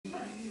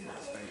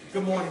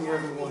Good morning,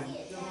 everyone.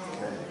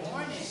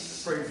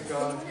 Praise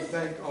God. We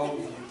thank all of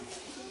you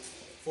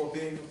for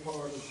being a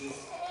part of this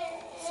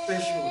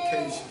special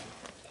occasion,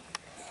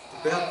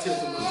 the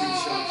baptism of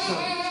these young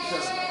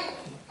sons.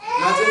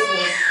 And I just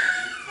want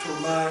to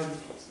remind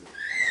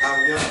our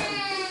young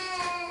people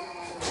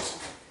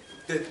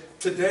that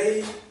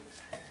today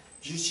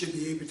you should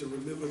be able to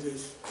remember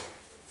this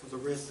for the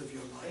rest of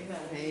your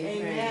life.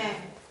 Amen.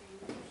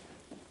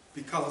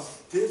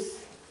 Because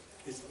this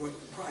is what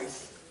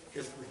Christ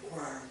has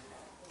required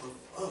of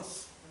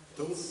us,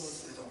 those of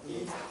us that are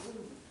believers.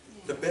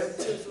 The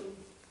baptism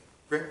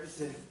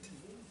represents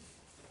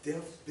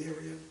death,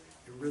 burial,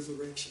 and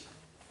resurrection.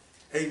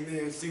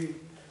 Amen. See,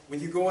 when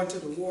you go into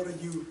the water,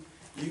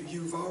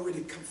 you've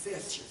already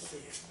confessed your sin.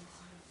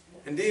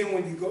 And then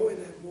when you go in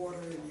that water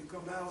and you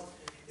come out,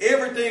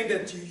 everything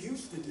that you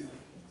used to do,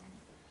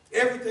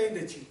 everything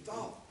that you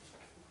thought,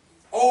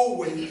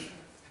 always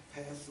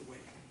pass away.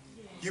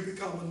 You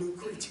become a new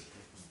creature.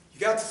 You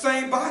got the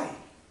same body,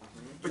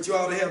 but you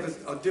ought to have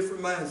a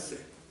different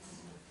mindset.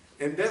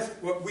 And that's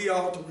what we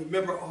ought to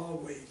remember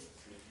always.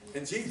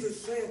 And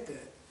Jesus said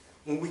that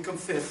when we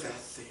confess our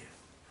sin,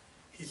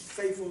 he's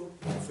faithful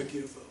to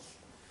forgive us.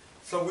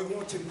 So we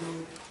want you to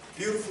know,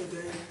 beautiful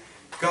day.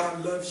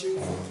 God loves you.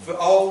 For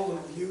all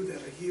of you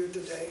that are here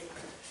today,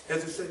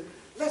 as I said,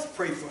 let's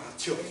pray for our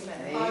children.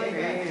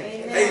 Amen.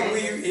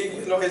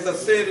 Hey, as I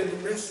said in the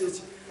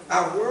message,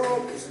 our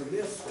world is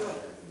messed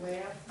up.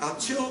 Our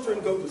children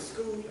go to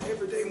school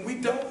every day, and we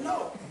don't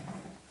know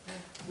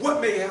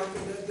what may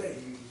happen that day.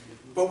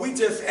 But we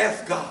just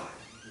ask God.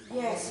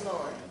 Yes,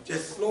 Lord.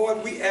 Just,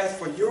 Lord, we ask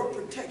for your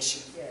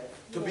protection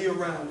to be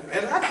around them.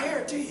 And I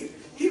guarantee you,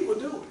 he will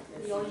do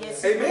it. Oh,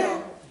 yes,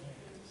 Amen.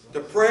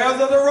 The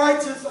prayers of the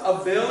righteous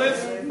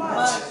availeth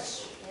much.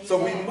 So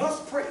we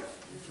must pray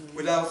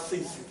without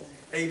ceasing.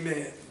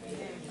 Amen.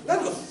 Let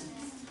us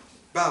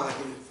bow our head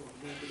for a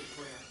moment of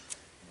prayer.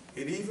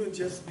 And even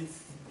just be,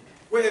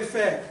 well, in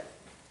fact,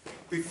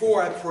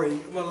 before I pray,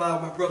 I'm going to allow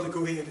my brother to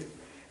go ahead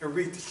and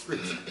read the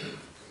scripture.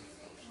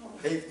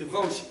 A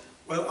devotion.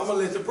 Well, I'm going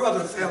to let the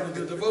brothers have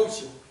the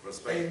devotion.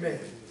 Amen.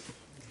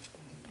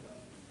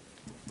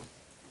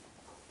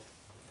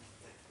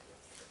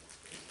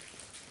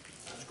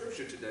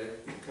 Scripture today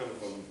comes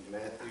from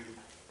Matthew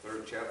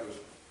 3rd chapter,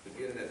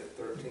 beginning at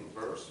the 13th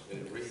verse,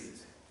 and it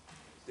reads,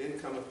 Then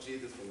cometh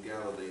Jesus from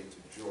Galilee to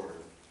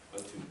Jordan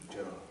unto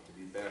John to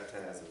be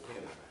baptized of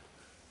him.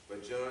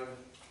 But John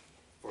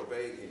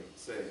forbade him,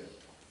 saying,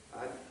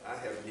 I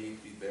have need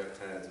to be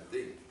baptized of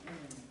thee,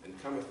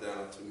 and comest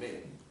thou to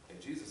me? And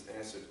Jesus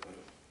answered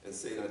and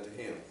said unto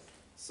him,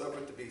 Suffer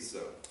it to be so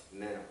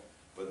now,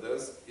 for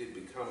thus it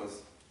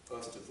becometh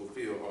us to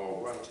fulfill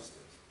all righteousness.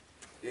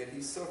 Then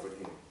he suffered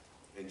him.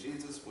 And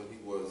Jesus, when he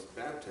was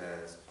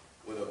baptized,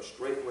 went up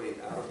straightway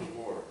out of the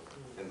water,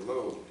 and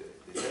lo,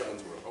 the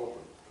heavens were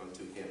opened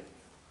unto him.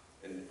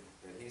 And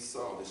he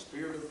saw the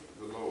Spirit of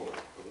the Lord,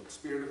 the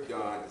Spirit of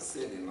God,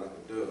 descending like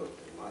a dove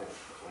and light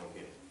upon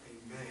him.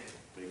 Amen.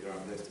 May God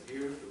bless the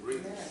hearers, the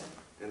readers,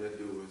 and the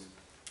doers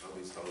of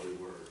his holy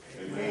word.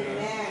 Amen.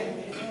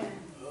 Amen.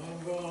 I'm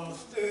going to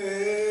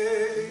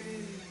stay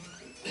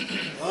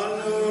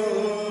under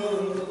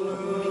the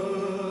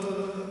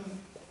blood.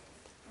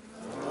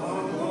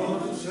 I'm going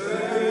to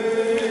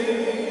stay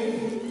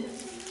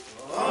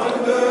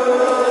under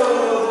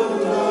the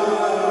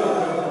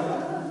blood.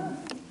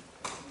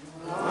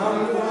 I'm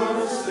going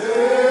to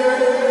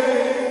stay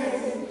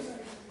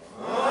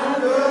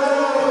under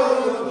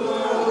the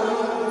blood.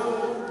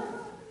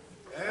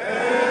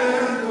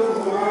 And the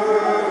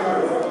world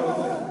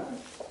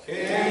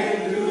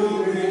can't do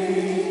me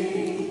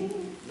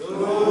no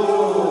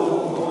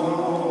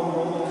harm.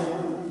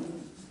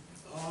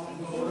 I'm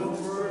gonna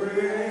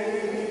pray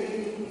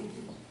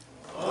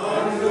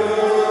under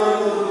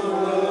the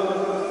blood.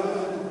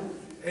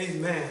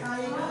 Amen.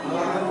 I'm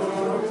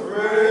gonna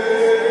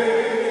pray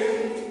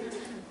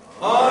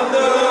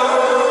under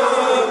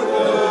the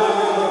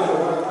blood.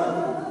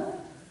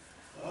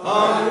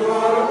 I'm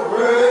gonna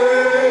pray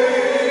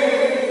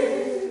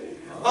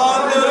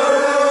under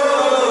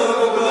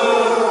the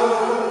blood.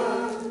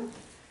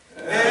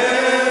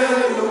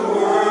 And the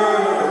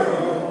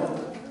world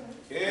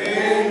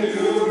can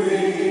do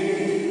me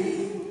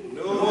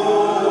no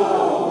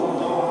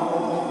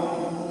harm.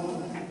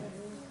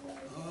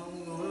 I'm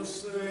gonna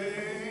sing.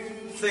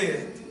 Say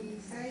it.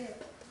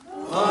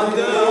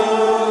 Under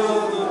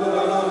the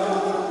blood.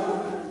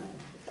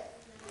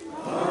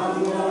 I'm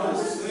gonna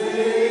sing.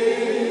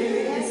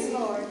 Yes,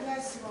 Lord.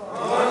 Yes, Lord.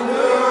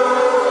 Under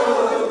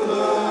the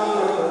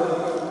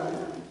blood.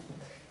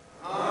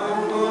 I'm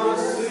gonna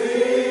sing.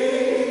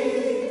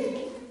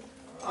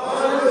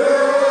 Under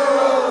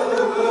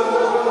the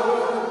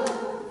blood.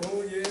 Oh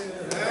yeah.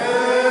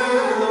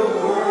 And the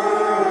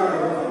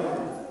world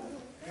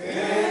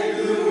can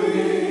do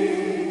me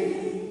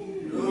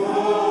no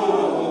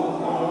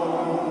harm.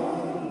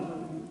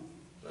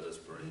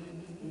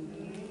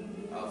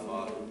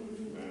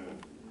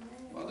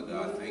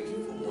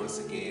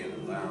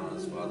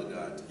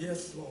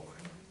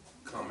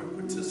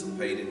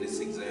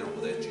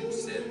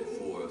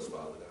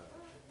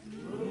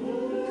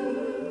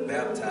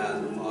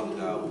 Baptize them, Father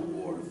God, with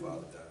water,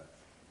 Father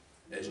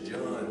God. As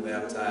John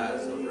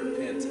baptized of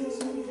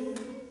repentance,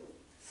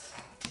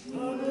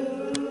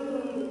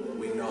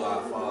 we know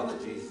our Father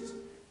Jesus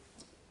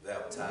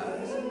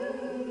baptized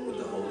with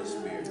the Holy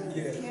Spirit.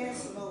 Yes.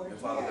 Yes, Lord. And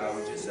Father God,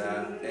 we just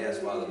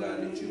ask, Father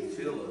God, that you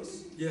fill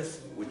us Yes.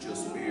 with your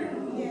Spirit,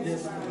 Yes,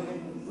 Yes. Father.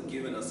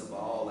 forgiving us of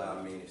all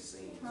our many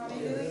sins,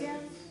 Hallelujah.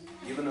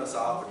 giving us the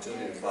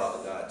opportunity,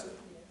 Father God, to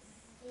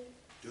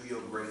do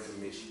your great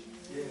commission,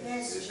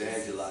 Yes, to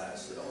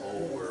evangelize to the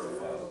whole world,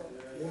 Father God,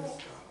 Yes,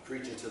 God.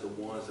 preaching to the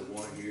ones that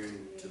want to hear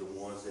and to the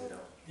ones that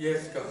don't.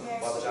 Yes, God.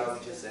 Yes. Father God,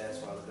 we just ask,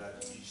 Father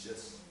God, that you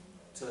just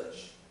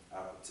touch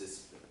our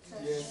participants.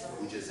 Yes,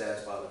 We just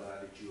ask, Father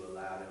God, that you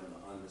allow them to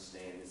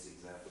understand this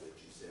example that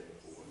you said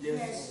before.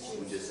 yes,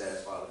 We just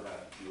ask, Father God,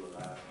 that you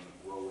allow them to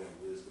grow in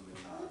wisdom and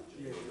knowledge of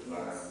your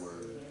divine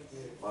word.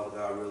 Father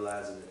God,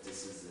 realizing that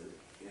this is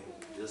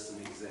just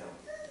an example,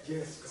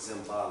 yes, God.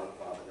 symbolic,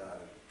 Father God,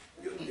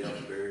 of your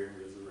death, burial, and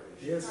resurrection.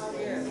 Yes,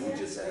 And we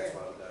just ask,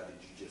 Father God, that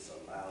you just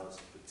allow us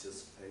to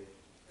participate,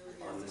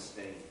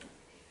 understand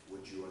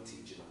what you are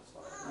teaching us,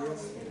 Father God,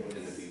 yes, and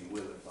to be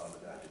willing, Father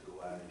God, to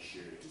go out and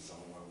share it to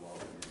someone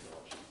walking in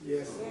darkness.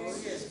 yes, We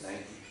just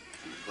thank you,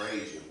 we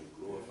praise you, we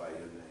glorify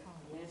your name,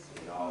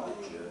 and all that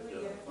you have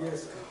done, Father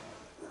yes, God,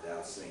 God.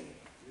 without sin.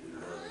 We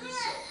love you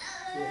so.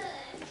 Yes.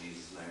 In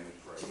Jesus' name we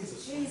pray.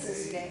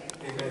 Jesus' name.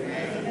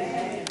 Amen.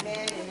 Amen,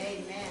 amen, and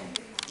amen.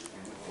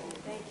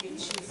 Thank you,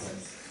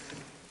 Jesus.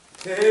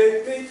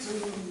 Take me to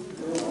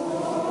the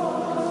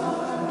water.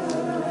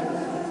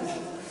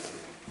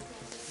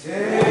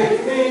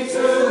 Take me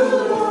to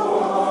the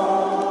water.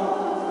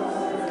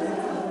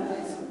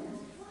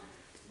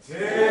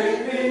 Take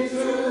me to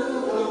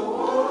the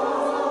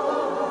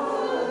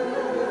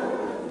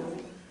water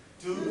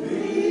to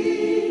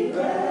be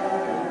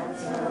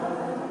baptized.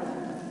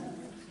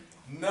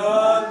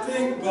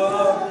 Nothing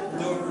but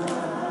the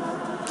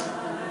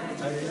right.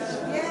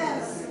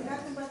 Yes,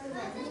 nothing but the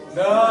right.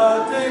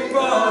 Nothing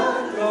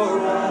but the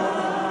right.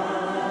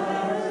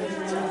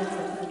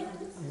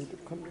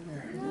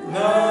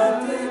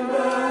 Nothing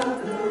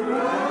but the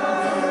right.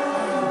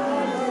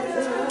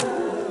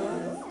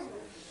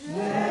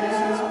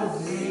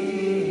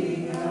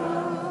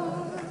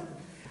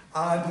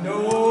 I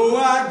know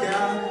I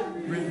got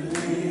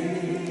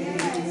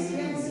relief.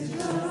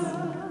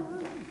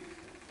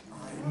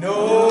 I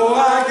know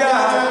I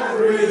got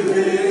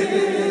relief.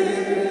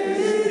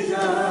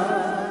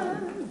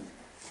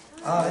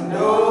 I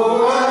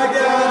know I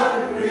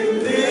got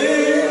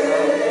relief.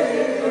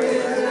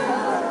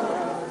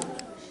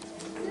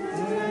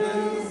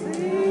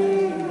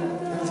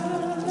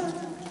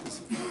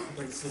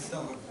 Wait, sit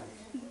down.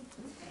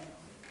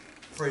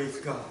 Praise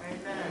God.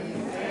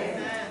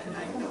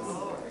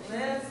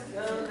 Let's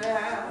go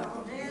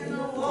down in the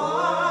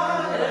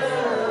water.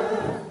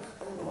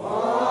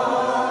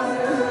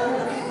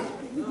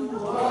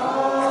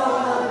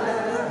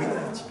 We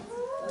got you.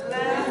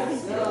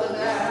 Let's go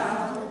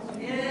down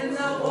in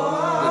the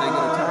water.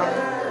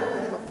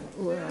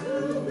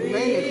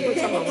 They put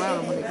some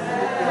around when they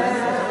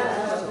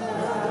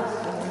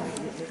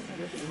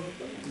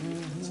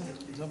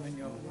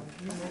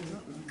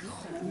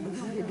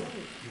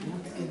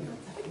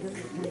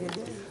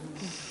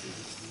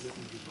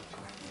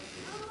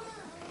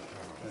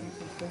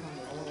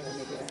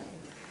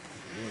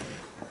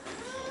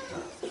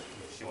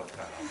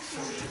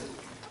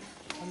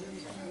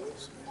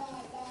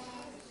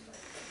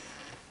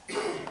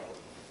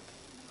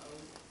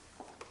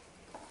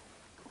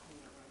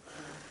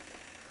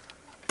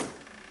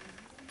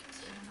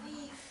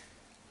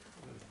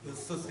The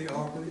Sister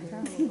Aubrey,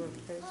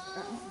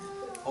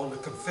 on the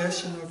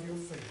confession of your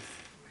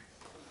faith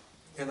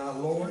in our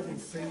Lord and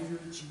Savior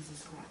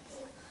Jesus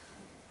Christ,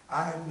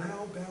 I have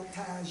now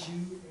baptized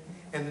you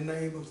in the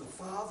name of the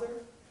Father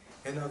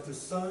and of the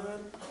Son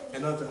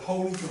and of the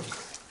Holy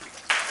Ghost.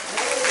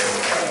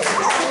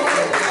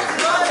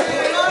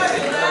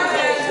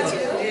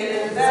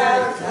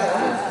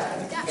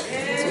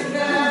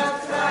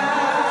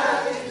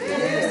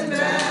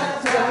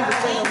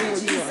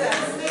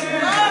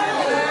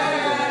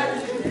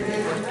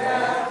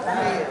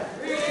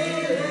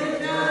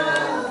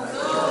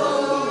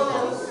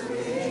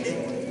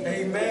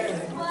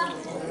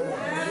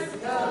 Amen.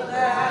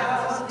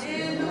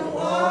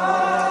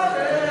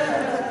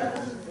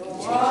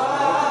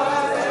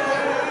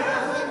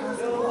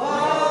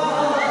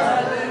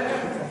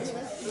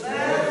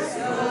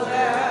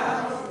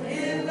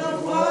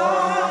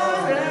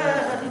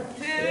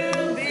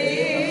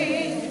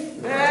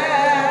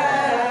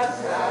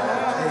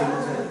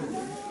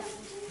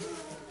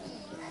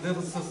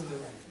 Little sister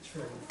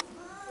Trey,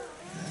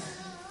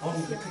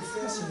 on the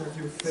confession of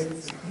your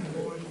faith in the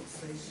Lord and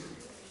Savior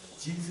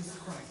Jesus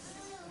Christ,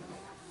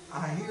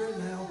 I here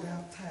now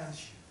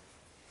baptize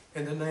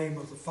you in the name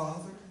of the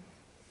Father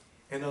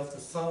and of the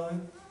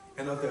Son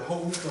and of the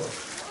Holy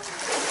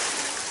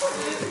Ghost.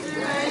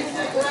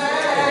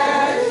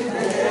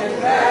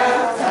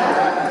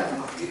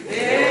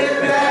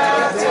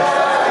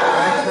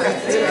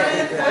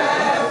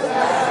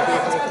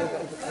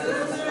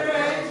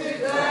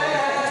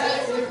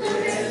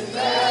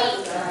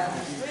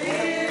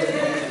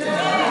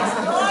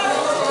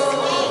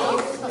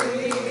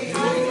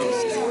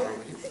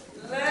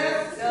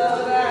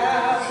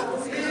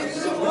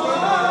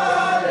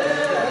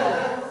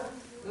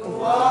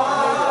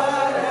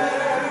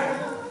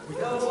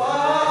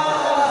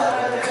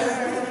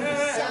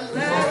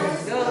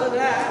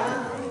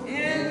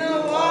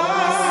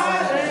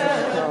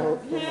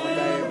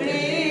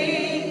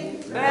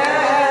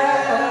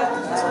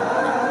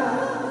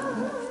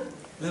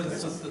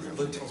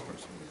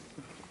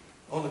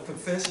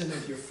 confession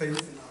of your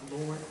faith in our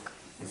Lord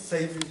and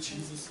Savior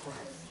Jesus Christ,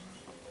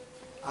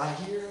 I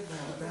hereby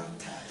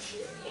baptize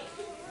you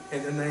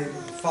in the name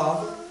of the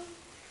Father,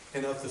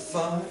 and of the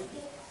Son,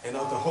 and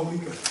of the Holy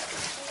Ghost.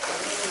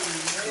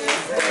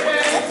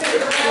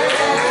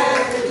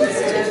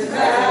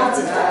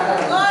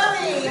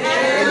 Glory,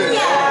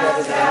 hallelujah.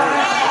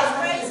 Yes,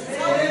 praise His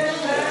holy name.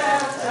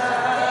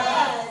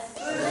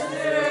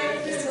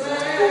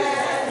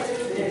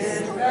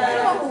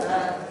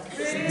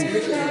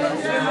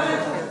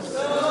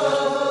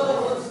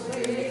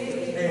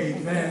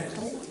 Amen.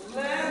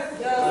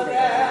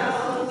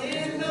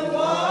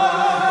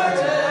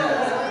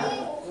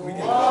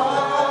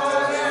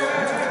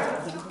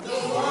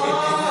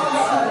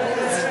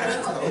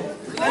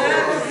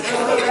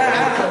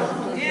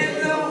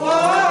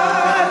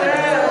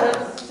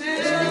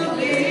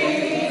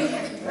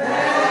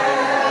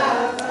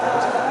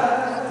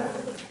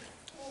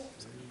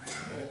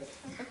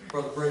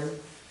 Brother Brady,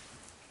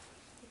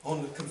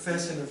 on the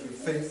confession of your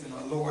faith in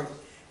our Lord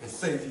and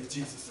Savior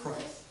Jesus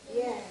Christ,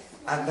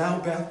 I now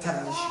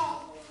baptize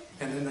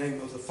you in the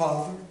name of the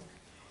Father,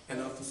 and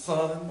of the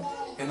Son,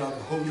 and of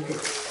the Holy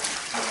Ghost.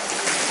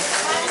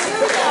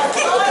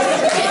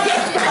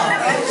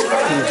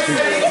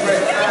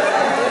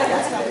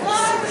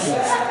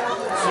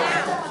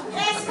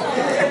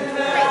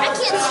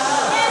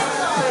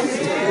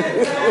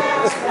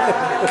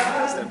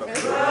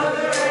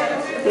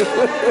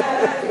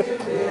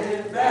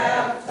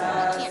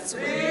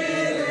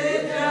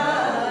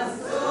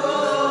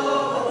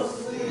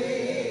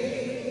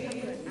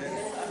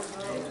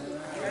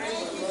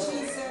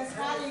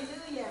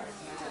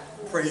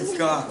 Praise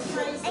God.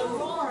 Praise the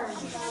Lord.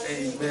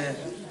 Amen.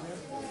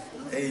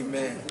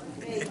 Amen.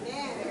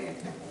 Amen.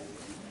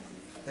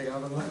 They got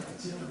to like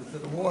the children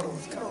that the water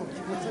was cold.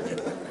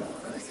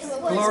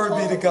 Glory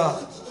be to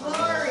God.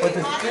 But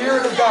the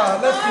Spirit of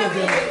God, let's give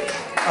them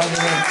a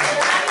hand.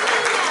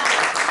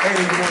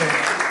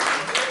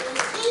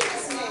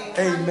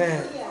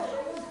 Amen.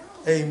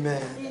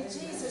 Amen.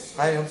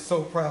 I am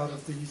so proud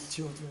of these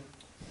children.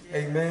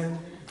 Amen.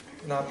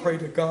 And I pray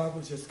that God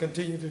will just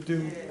continue to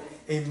do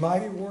a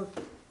mighty work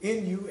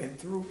in you and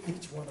through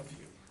each one of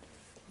you.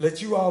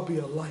 Let you all be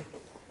a light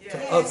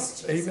to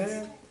others.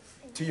 Amen.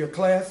 To your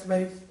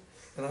classmates.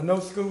 And I know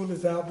school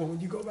is out, but when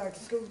you go back to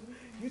school,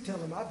 you tell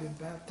them I've been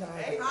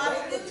baptized.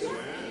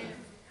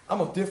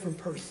 I'm a different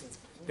person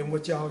than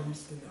what y'all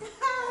used to know.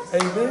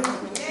 Amen.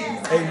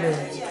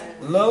 Amen.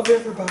 Love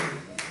everybody.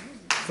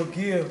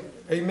 Forgive.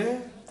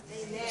 Amen.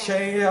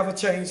 Change, have a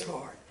changed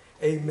heart.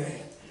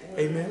 Amen.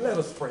 Amen. Let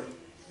us pray,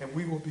 and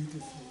we will be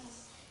dismissed.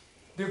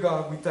 Dear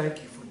God, we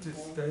thank you for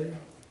this day.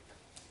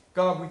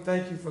 God, we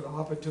thank you for the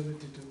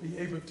opportunity to be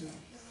able to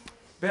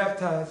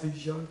baptize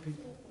these young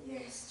people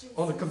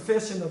on the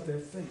confession of their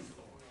faith,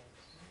 Lord,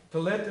 to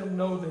let them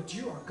know that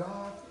you are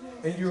God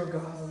and you are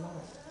God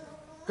alone.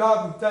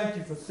 God, we thank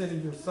you for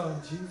sending your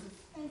son, Jesus.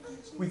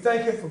 We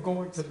thank him for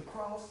going to the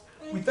cross.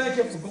 We thank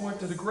him for going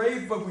to the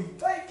grave, but we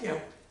thank him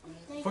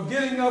for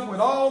getting up with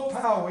all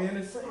power in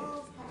his hand.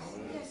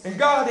 And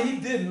God, he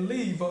didn't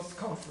leave us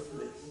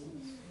comfortless.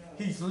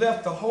 He's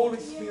left the Holy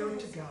Spirit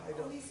to guide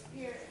us.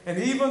 And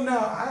even now,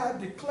 I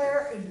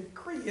declare and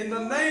decree in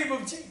the name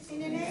of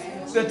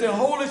Jesus that the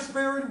Holy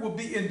Spirit will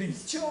be in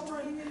these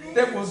children,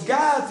 that will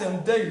guide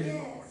them daily,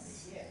 Lord,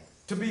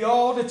 to be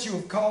all that you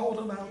have called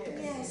them out to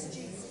be.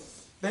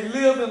 They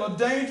live in a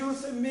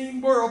dangerous and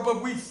mean world,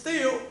 but we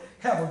still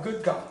have a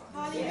good God.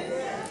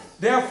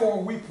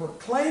 Therefore, we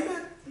proclaim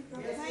it,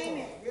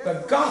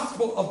 the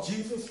gospel of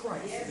Jesus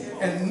Christ,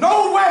 and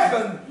no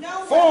weapon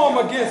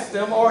formed against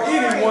them or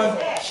anyone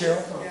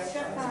shall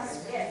prosper.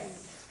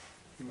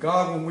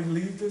 God, when we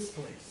leave this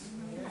place,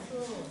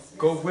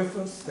 go with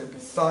us, stand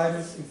beside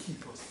us, and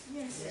keep us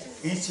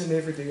each and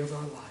every day of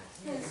our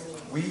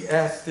life. We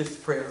ask this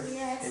prayer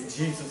in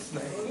Jesus'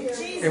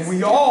 name. And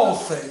we all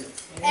say,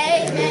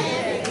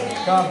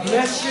 amen. God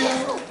bless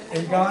you,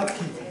 and God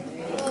keep you.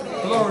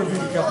 Glory be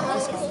to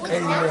God.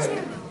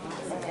 Amen.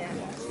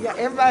 Yeah,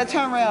 everybody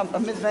turn around.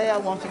 Miss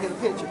Val wants to get a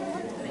picture.